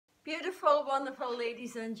Beautiful, wonderful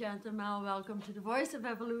ladies and gentlemen, welcome to the Voice of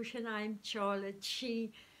Evolution. I'm Charlotte Chi.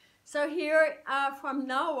 So here, from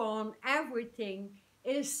now on, everything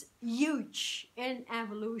is huge in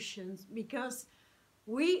evolutions because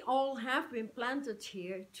we all have been planted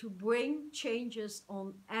here to bring changes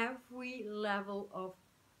on every level of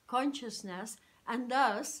consciousness, and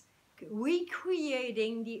thus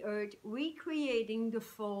recreating the earth, recreating the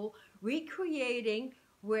fall, recreating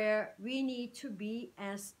where we need to be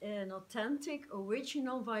as an authentic,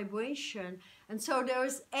 original vibration. And so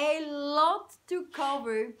there's a lot to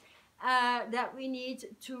cover that we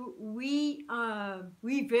need to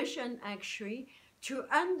revision, actually, to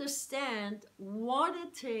understand what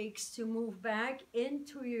it takes to move back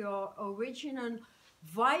into your original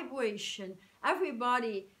vibration.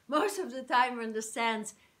 Everybody, most of the time,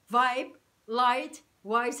 understands vibe, light,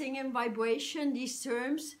 rising in vibration, these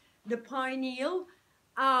terms, the pineal.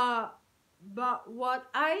 But what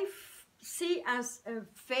I see as a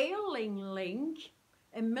failing link,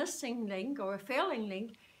 a missing link or a failing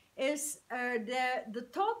link, is the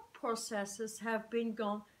thought processes have been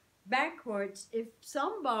gone backwards. If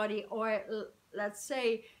somebody, or let's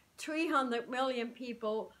say 300 million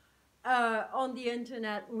people on the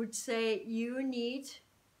internet would say you need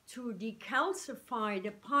to decalcify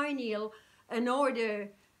the pineal in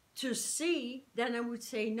order to see, then I would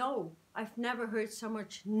say no. I've never heard so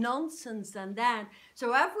much nonsense than that.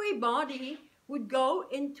 So everybody would go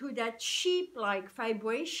into that sheep-like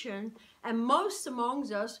vibration, and most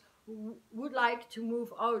amongst us would like to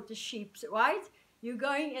move out the sheep, right? You're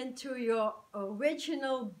going into your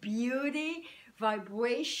original beauty,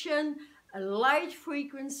 vibration, light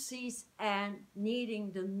frequencies, and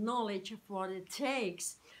needing the knowledge of what it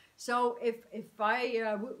takes. So if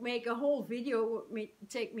I would make a whole video, it would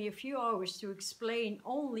take me a few hours to explain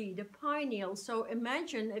only the pineal. So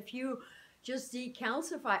imagine if you just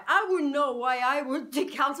decalcify. I wouldn't know why I would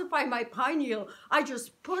decalcify my pineal. I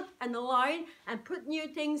just put and align and put new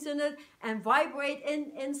things in it and vibrate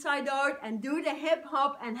inside out and do the hip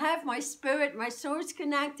hop and have my spirit, my source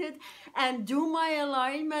connected and do my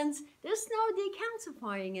alignments. There's no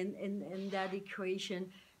decalcifying in that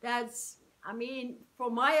equation. That's, I mean,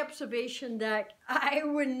 from my observation, that I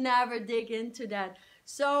would never dig into that.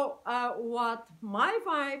 So what my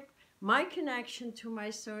vibe, my connection to my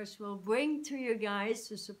source will bring to you guys,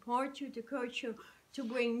 to support you, to coach you, to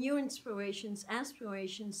bring new inspirations,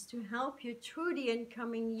 aspirations, to help you through the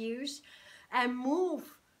incoming years and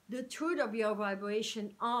move the truth of your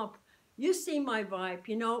vibration up. You see my vibe,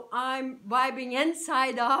 you know, I'm vibing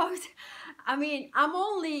inside out. I mean, I'm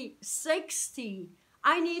only 60.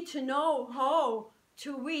 I need to know how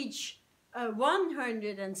to reach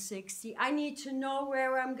 160. I need to know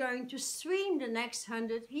where I'm going to stream the next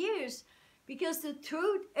 100 years, because the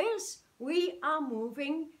truth is we are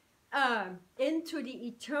moving into the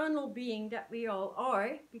eternal being that we all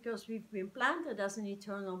are, because we've been planted as an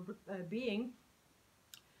eternal being,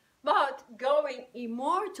 but going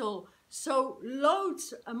immortal. So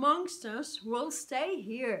loads amongst us will stay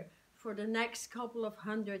here for the next couple of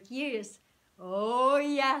 100 years. Oh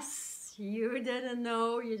yes, you didn't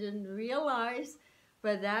know, you didn't realize,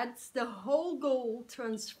 but that's the whole goal,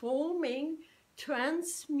 transforming,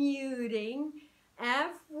 transmuting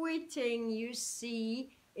everything you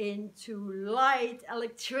see into light,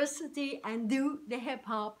 electricity, and do the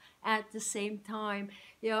hip-hop at the same time.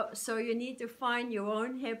 You know, so you need to find your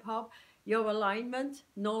own hip-hop, your alignment,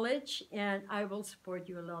 knowledge, and I will support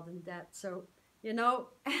you a lot in that. So, you know,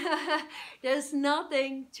 there's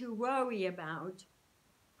nothing to worry about.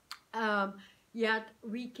 Yet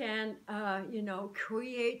we can, you know,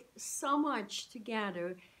 create so much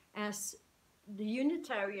together as the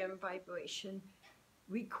Unitarian vibration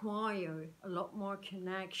require a lot more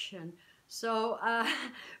connection. So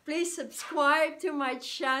please subscribe to my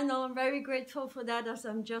channel. I'm very grateful for that, as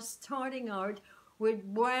I'm just starting out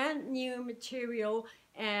with brand new material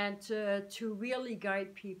and to really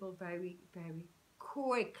guide people very, very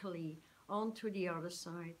quickly onto the other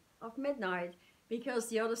side of midnight, because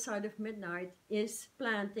the other side of midnight is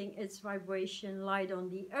planting its vibration light on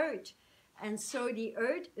the earth. And so the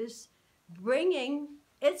earth is bringing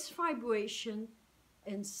its vibration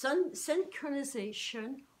in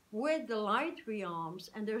synchronization with the light realms,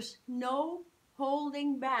 and there's no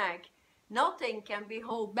holding back. Nothing can be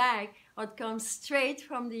held back. What comes straight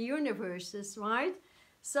from the universes, right?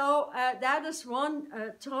 So that is one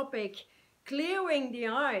topic. Clearing the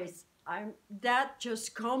eyes, that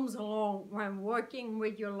just comes along when working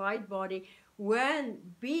with your light body, when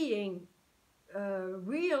being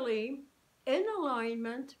really in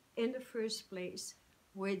alignment in the first place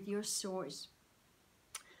with your source.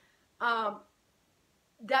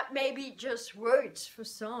 that may be just words for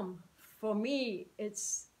some. For me,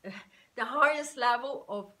 it's the highest level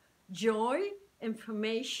of joy,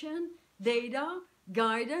 information, data,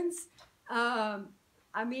 guidance.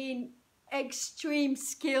 I mean, extreme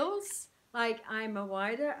skills. Like I'm a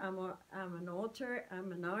writer, I'm an author,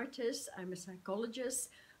 I'm an artist, I'm a psychologist,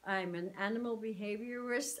 I'm an animal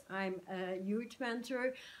behaviorist, I'm a youth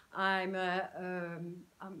mentor, I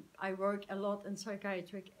work a lot in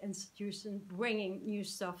psychiatric institutions bringing new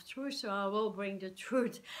stuff through, so I will bring the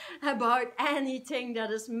truth about anything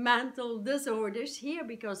that is mental disorders here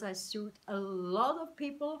because I suit a lot of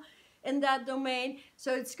people in that domain.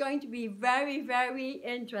 So it's going to be very, very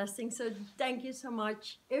interesting. So thank you so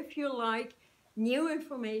much. If you like new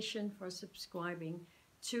information, for subscribing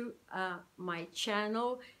to my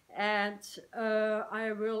channel, and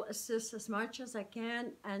I will assist as much as I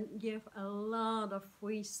can and give a lot of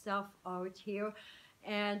free stuff out here,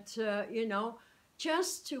 and you know,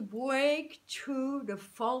 just to break through the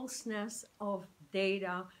falseness of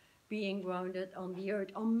data being grounded on the earth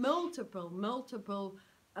on multiple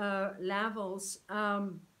levels.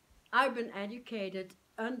 I've been educated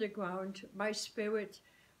underground by spirit,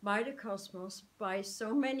 by the cosmos, by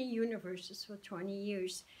so many universes for 20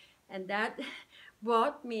 years. And that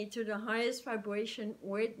brought me to the highest vibration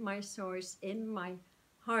with my source in my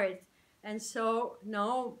heart. And so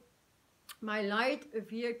now my light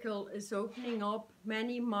vehicle is opening up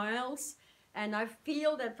many miles, and I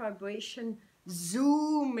feel that vibration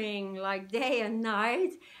zooming like day and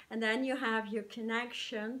night. And then you have your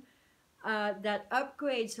connection that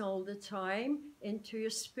upgrades all the time into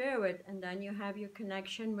your spirit, and then you have your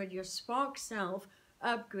connection with your spark self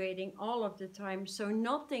upgrading all of the time. So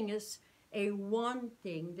nothing is a one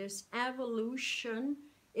thing. There's evolution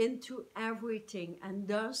into everything, and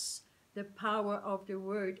thus the power of the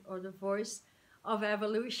word, or the voice of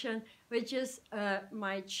evolution, which is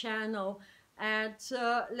my channel. And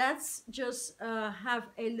let's just have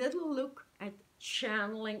a little look at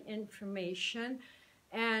channeling information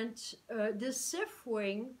and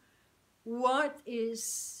deciphering what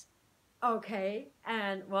is okay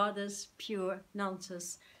and what is pure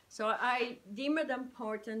nonsense. So I deem it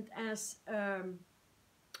important, as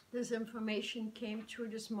this information came through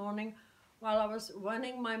this morning while I was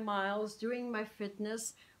running my miles, doing my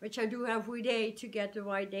fitness, which I do every day to get the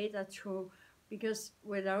right data through, because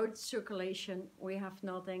without circulation we have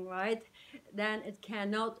nothing, right? Then it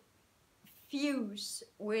cannot fuse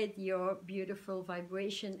with your beautiful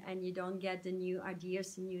vibration, and you don't get the new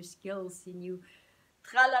ideas, the new skills, the new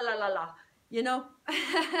tra-la-la-la-la, you know?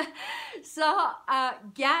 So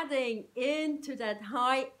getting into that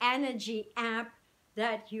high energy app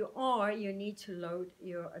that you are, you need to load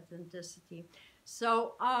your authenticity.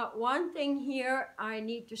 So one thing here I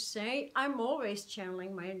need to say, I'm always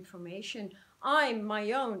channeling my information. I'm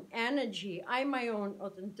my own energy, I'm my own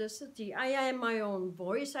authenticity, I am my own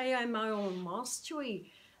voice, I am my own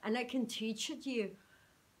mastery, and I can teach it you.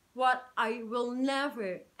 What I will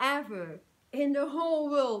never, ever in the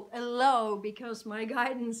whole world allow, because my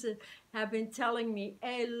guidance have been telling me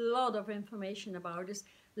a lot of information about this,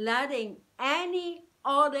 letting any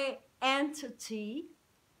other entity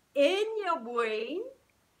in your brain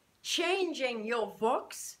changing your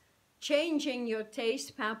vox, changing your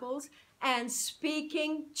taste pebbles, and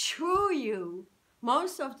speaking through you.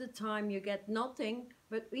 Most of the time you get nothing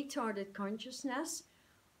but retarded consciousness,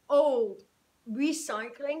 old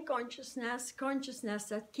recycling consciousness, consciousness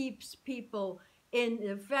that keeps people in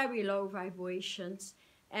the very low vibrations.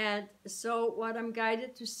 And so what I'm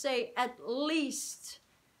guided to say, at least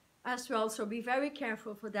as well, so be very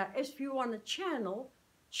careful for that. If you want to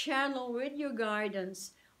channel with your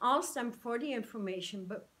guidance, ask them for the information,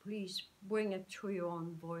 but please bring it through your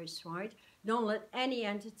own voice, right? Don't let any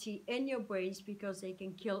entity in your brains, because they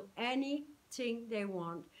can kill anything they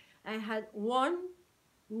want. I had one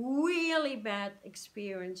really bad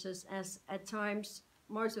experiences, as at times,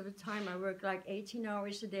 most of the time I work like 18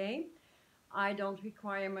 hours a day. I don't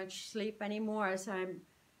require much sleep anymore, as I'm,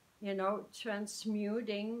 you know,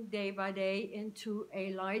 transmuting day by day into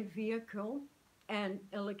a light vehicle and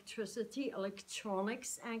electricity,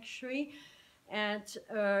 electronics actually, and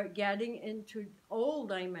getting into all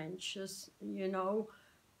dimensions, you know,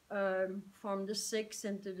 from the 6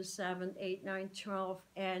 into the 7, 8, 9, 12,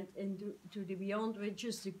 and into the beyond, which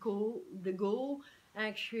is the goal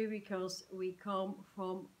actually, because we come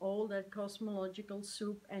from all that cosmological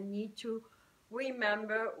soup and need to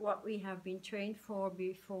remember what we have been trained for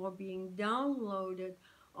before being downloaded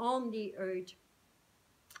on the earth.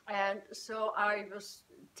 And so I was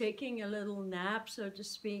taking a little nap, so to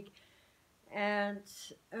speak, and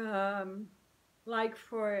like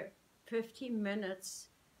for 15 minutes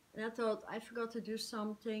And I thought, I forgot to do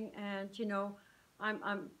something. And, you know,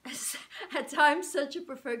 I'm at times such a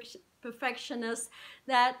perfectionist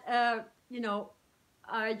that, you know,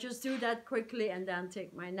 I just do that quickly and then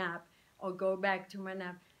take my nap or go back to my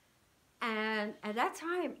nap. And at that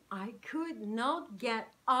time, I could not get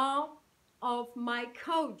out of my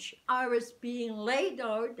couch. I was being laid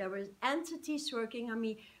out. There were entities working on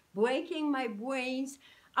me, breaking my brains.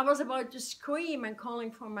 I was about to scream and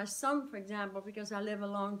calling for my son, for example, because I live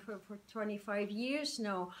alone for 25 years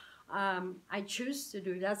now. I choose to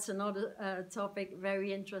do. That's another topic,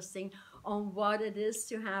 very interesting, on what it is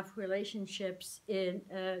to have relationships in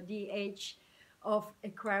the age of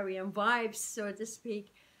Aquarian vibes, so to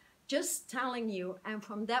speak. Just telling you, and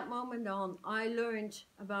from that moment on, I learned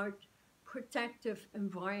about protective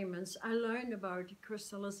environments. I learned about the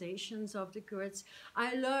crystallizations of the grids.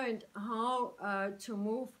 I learned how to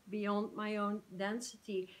move beyond my own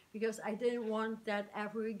density, because I didn't want that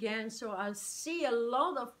ever again. So I see a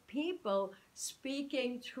lot of people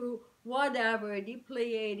speaking through whatever, the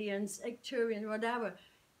Pleiadians, Arcturian, whatever.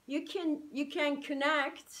 You can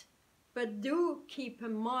connect, but do keep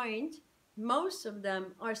in mind, most of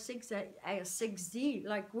them are 6D,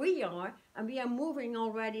 like we are, and we are moving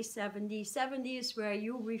already 7D. 7D is where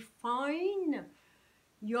you refine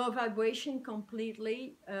your vibration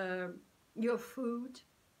completely, your food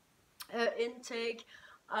intake,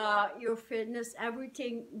 your fitness,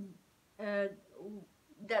 everything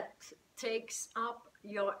that takes up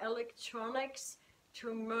your electronics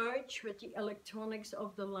to merge with the electronics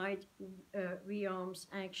of the light realms,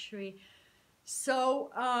 actually.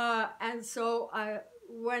 So,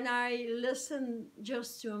 when I listen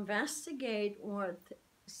just to investigate what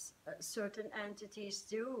certain entities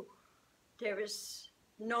do, there is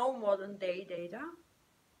no modern day data.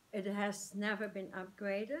 It has never been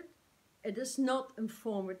upgraded. It is not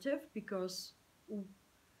informative, because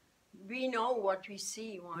we know what we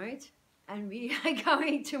see, right? And we are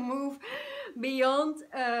going to move beyond,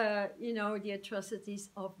 you know, the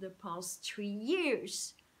atrocities of the past 3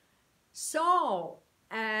 years. So,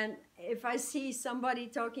 and if I see somebody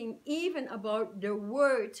talking even about the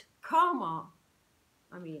word karma,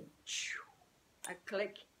 I mean, I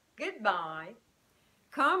click goodbye.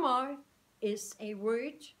 Karma is a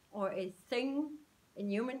word or a thing in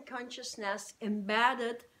human consciousness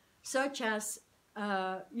embedded, such as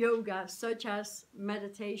yoga, such as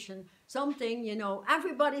meditation, something, you know,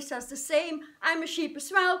 everybody says the same. I'm a sheep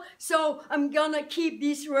as well, so I'm gonna keep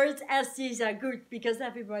these words as these are good, because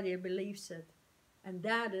everybody believes it. And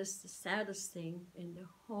that is the saddest thing in the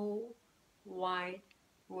whole wide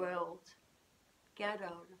world. Get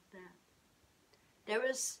out of that. There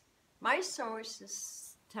is, my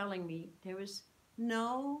sources telling me, there is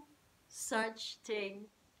no such thing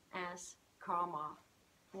as karma.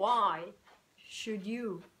 Why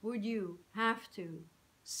would you have to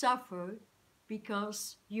suffer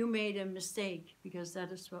because you made a mistake? Because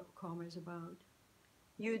that is what karma is about.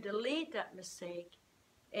 You delete that mistake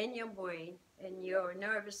in your brain, in your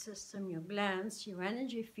nervous system, your glands, your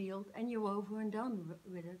energy field, and you're over and done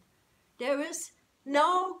with it. There is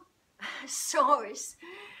no source,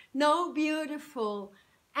 no beautiful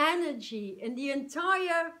energy in the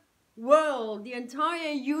entire world, the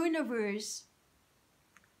entire universe,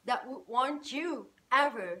 that would want you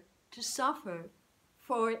ever to suffer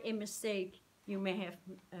for a mistake you may have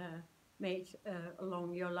made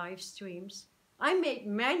along your live streams. I made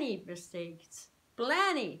many mistakes,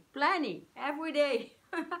 plenty, every day,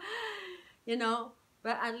 you know,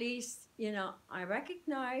 but at least, you know, I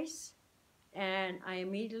recognize, and I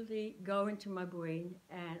immediately go into my brain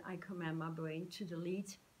and I command my brain to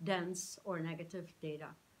delete dense or negative data.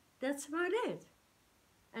 That's about it.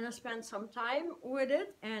 And I spend some time with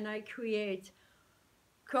it, and I create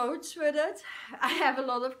codes with it. I have a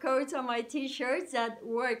lot of codes on my t-shirts that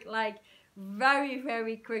work like very,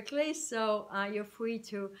 very quickly. So you're free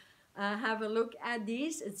to have a look at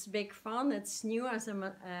these. It's big fun. It's new, as I'm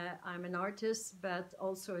an artist, but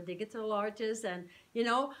also a digital artist. And, you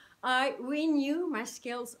know, I renew my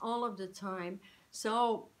skills all of the time.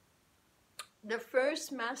 So the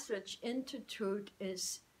first message into truth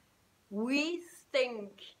is,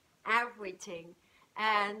 rethink everything,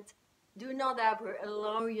 and do not ever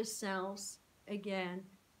allow yourselves again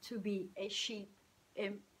to be a sheep,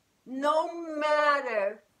 no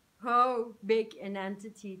matter how big an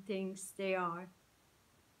entity thinks they are.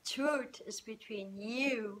 Truth is between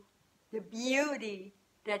you, the beauty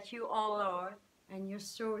that you all are, and your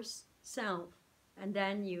source self, and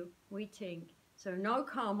then you rethink. So no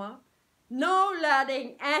karma. No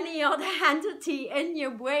letting any other entity in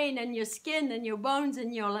your brain and your skin and your bones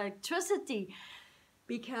and your electricity,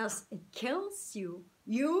 because it kills you.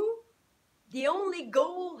 The only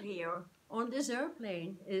goal here on this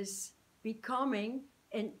airplane is becoming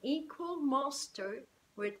an equal master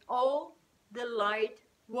with all the light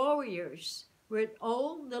warriors, with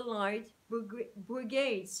all the light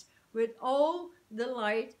brigades, with all the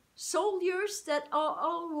light soldiers that are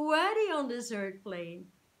already on this airplane.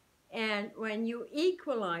 And when you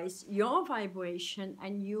equalize your vibration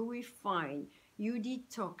and you refine, you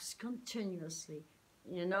detox continuously,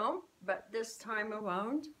 you know? But this time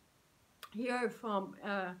around, here from,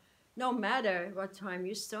 no matter what time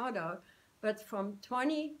you start out, but from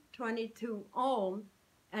 2022 on,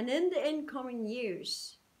 and in the incoming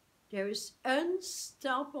years, there is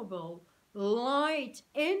unstoppable light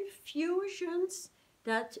infusions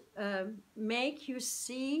that make you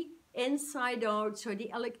see inside out. So the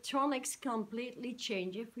electronics completely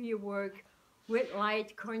change if you work with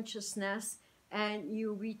light consciousness and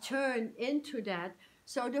you return into that.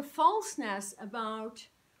 So the falseness about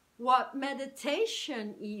what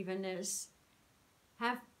meditation even is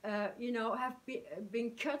have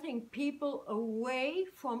been cutting people away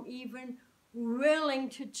from even willing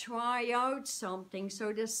to try out something.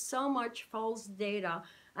 So there's so much false data.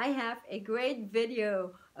 I have a great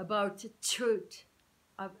video about the truth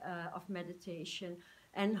of meditation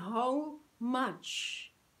and how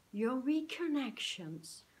much your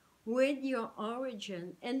reconnections with your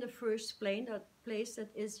origin in the first plane, that place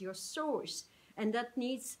that is your source, and that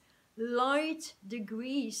needs light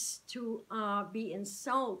degrees to be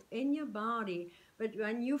installed in your body. But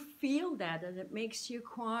when you feel that and it makes you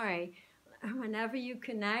cry whenever you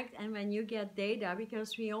connect and when you get data,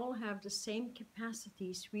 because we all have the same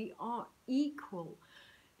capacities, we are equal,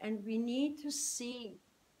 and we need to see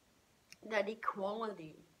that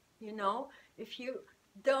equality. You know, if you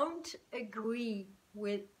don't agree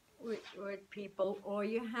with people, or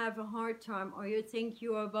you have a hard time, or you think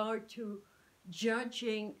you're about to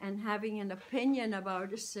judging and having an opinion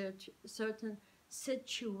about a certain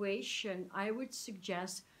situation, I would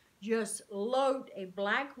suggest just load a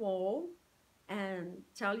black wall and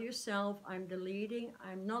tell yourself, I'm deleting,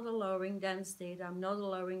 I'm not allowing dense data, I'm not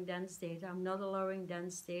allowing dense data, I'm not allowing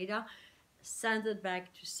dense data. Send it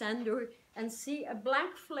back to sender and see a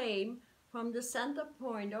black flame from the center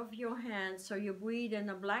point of your hand. So you breathe in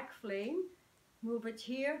a black flame, move it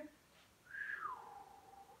here,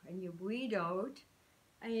 and you breathe out,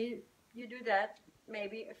 and you do that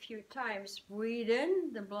maybe a few times. Breathe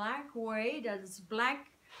in the black way, that is black,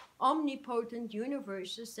 omnipotent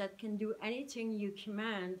universes that can do anything you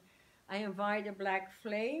command. I invite a black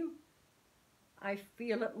flame, I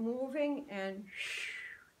feel it moving, and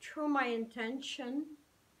through my intention,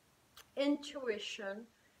 intuition,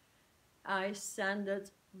 I send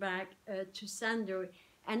it back to sender.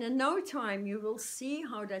 And in no time you will see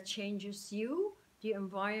how that changes you, the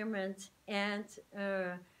environment, and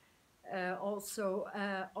also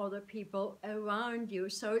other people around you.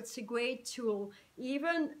 So it's a great tool.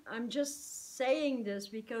 Even, I'm just saying this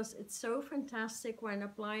because it's so fantastic when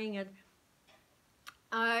applying it.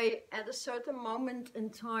 At a certain moment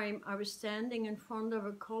in time, I was standing in front of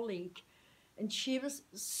a colleague, and she was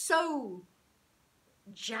so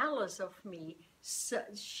jealous of me. So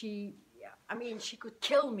she could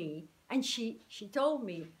kill me, and she told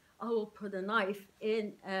me, I will put a knife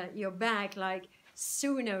in your back, like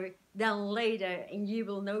sooner than later, and you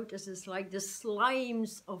will notice it's like the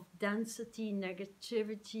slimes of density,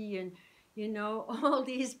 negativity, and you know, all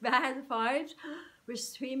these bad vibes were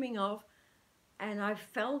streaming off. And I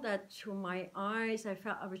felt that through my eyes.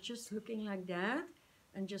 I was just looking like that,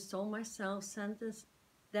 and just told myself, send this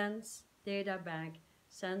dense data back,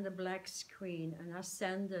 send a black screen, and I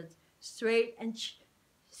sent it straight. And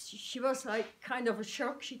she was like kind of a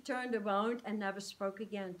shock. She turned around and never spoke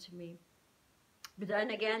again to me. But then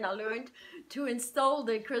again, I learned to install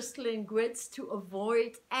the crystalline grids to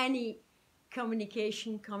avoid any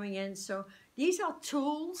communication coming in. So these are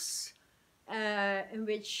tools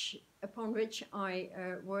upon which I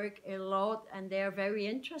work a lot, and they are very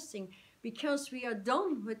interesting because we are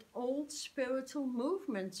done with old spiritual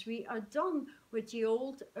movements. We are done with the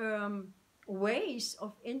old ways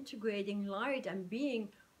of integrating light and being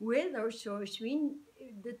with our source.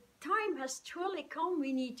 The time has truly come.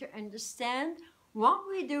 We need to understand what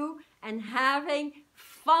we do and having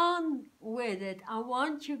fun with it. I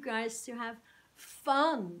want you guys to have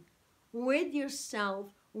fun with yourself,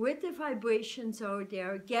 with the vibrations out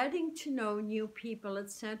there, getting to know new people,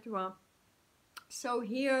 etc. So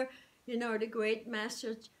here, you know, the great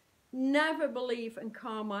message: never believe in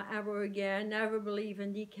karma ever again, never believe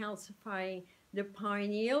in decalcifying the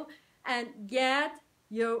pineal, and get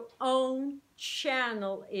your own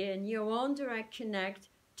channel in, your own direct connect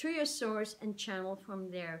to your source and channel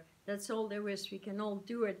from there. That's all there is. We can all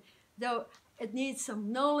do it. Though it needs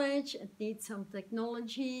some knowledge, it needs some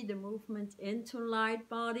technology, the movement into light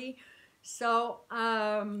body. So,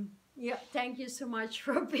 yeah, thank you so much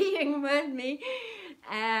for being with me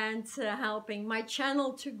and helping my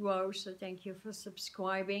channel to grow. So thank you for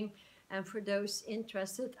subscribing. And for those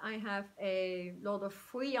interested, I have a lot of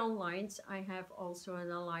free onlines. I have also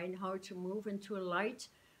an online how to move into a light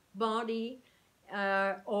body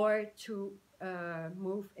or to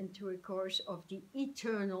move into a course of the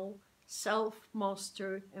eternal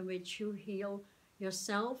self-master, in which you heal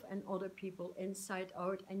yourself and other people inside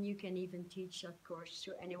out, and you can even teach that course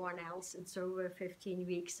to anyone else. It's over 15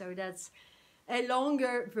 weeks, so that's a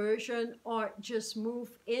longer version, or just move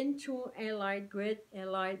into a light grid, a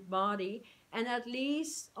light body, and at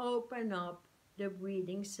least open up the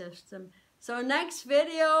breathing system. So next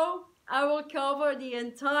video, I will cover the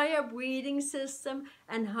entire breathing system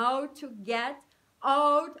and how to get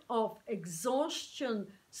out of exhaustion,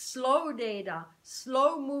 slow data,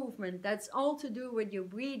 slow movement. That's all to do with your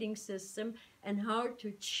breathing system and how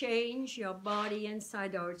to change your body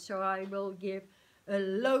inside out. So I will give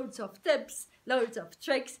loads of tips, loads of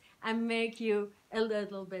tricks, and make you a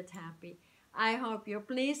little bit happy. I hope you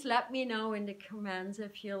please let me know in the comments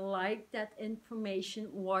if you like that information,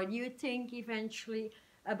 what you think eventually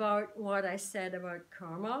about what I said about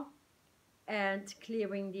karma and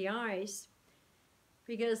clearing the eyes,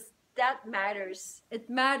 because that matters. It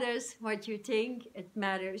matters what you think. It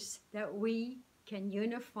matters that we can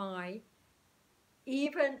unify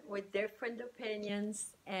even with different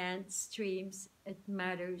opinions and streams. It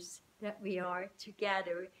matters that we are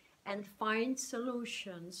together and find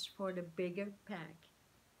solutions for the bigger pack.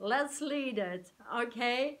 Let's lead it,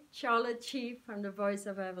 okay? Charlotte Chief from the Voice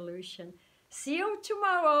of Evolution. See you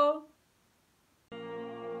tomorrow.